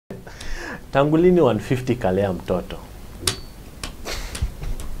Tangulini 150 kalea mtoto.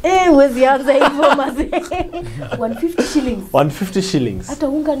 Wezi anza hivyo maze. 150 shillings. 150 shillings. Hata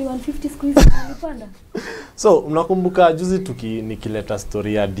unga ni 150 squeeze unapanda. So, mnakumbuka juzi nikileta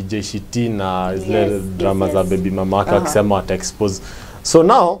story ya DJ Shiti na zile drama za baby mama wake akisema ata expose. So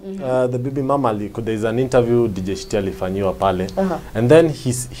now the baby mama there is an interview DJ Shiti alifanyiwa pale. And then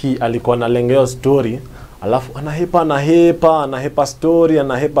he alikuwa analengea story, alafu anahepa story,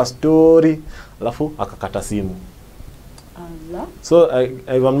 alafu akakata simu. So if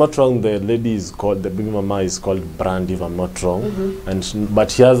I'm not wrong, the baby mama is called Brand, if I'm not wrong,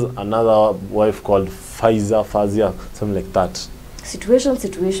 but she has another wife called Fazia, something like that. Situation.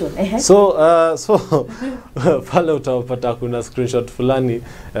 So pale utapata kuna screenshot fulani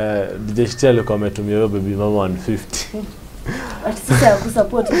DJ Shiti alikuwa ametumia baby mama 150. But sisi ya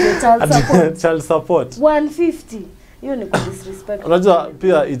kusupport child support 150. Hiyo ni disrespect. Unajua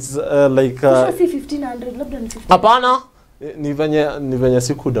pia it's like si 1500 labda ni 50. Hapana. Ni venye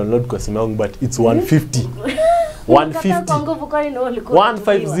siku download kwa simu yangu, but it's 150.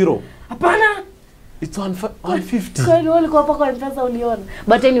 150. Hapana. It's 150. Kwa hiyo ulikuwa hapa kwa mpesa uliona.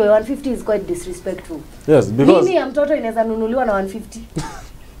 But anyway, 150 is quite disrespectful. Yes, because nini ya mtoto inaweza nunuliwa na 150?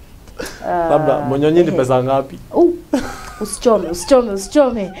 Labda monyonyi ni pesa ngapi?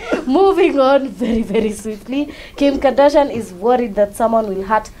 Usichome. Moving on very swiftly. Kim Kardashian is worried that someone will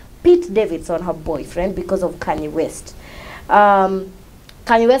hurt Pete Davidson, her boyfriend, because of Kanye West.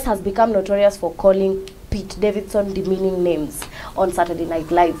 Kanye West has become notorious for calling Pete Davidson demeaning names on Saturday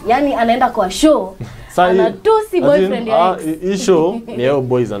Night Live. Yani anaenda kwa show, anatusi boyfriend ya ex. Show ni yao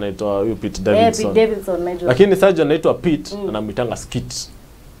boys anaitwa huyo Pete Davidson. Pete Davidson anaitwa. Lakini sasa anaitwa Pete, anamitanga Skit.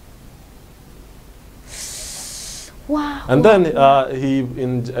 Wow. And then he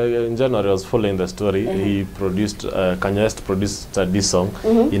in January, I was following the story. He produced Kanye West produced this song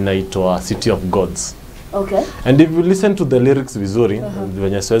inaitwa City of Gods. Okay. And if you listen to the lyrics vizuri,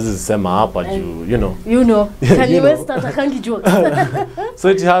 venye siwezi sema hapa juu, you know Kanye West atakangi jokes.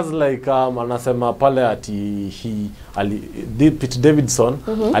 So it has like anasema pale ati Pete Davidson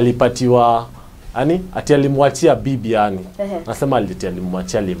alipatiwa ati alimwachia bibi yani. Nasema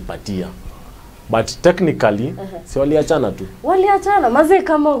alimwachia alimpatia. But technically, si waliachana tu. Waliachana, maze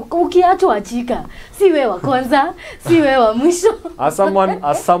kama ukiachwa achika. Si wewe wa kwanza, si wewe wa mwisho. As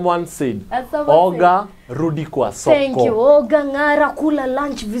someone said, Oga rudi kwa soko. Thank you. Oga ngara kula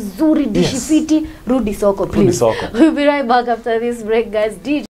lunch vizuri, dishi fiti, rudi soko please. Rudi soko. We'll be right back after this break, guys. DJ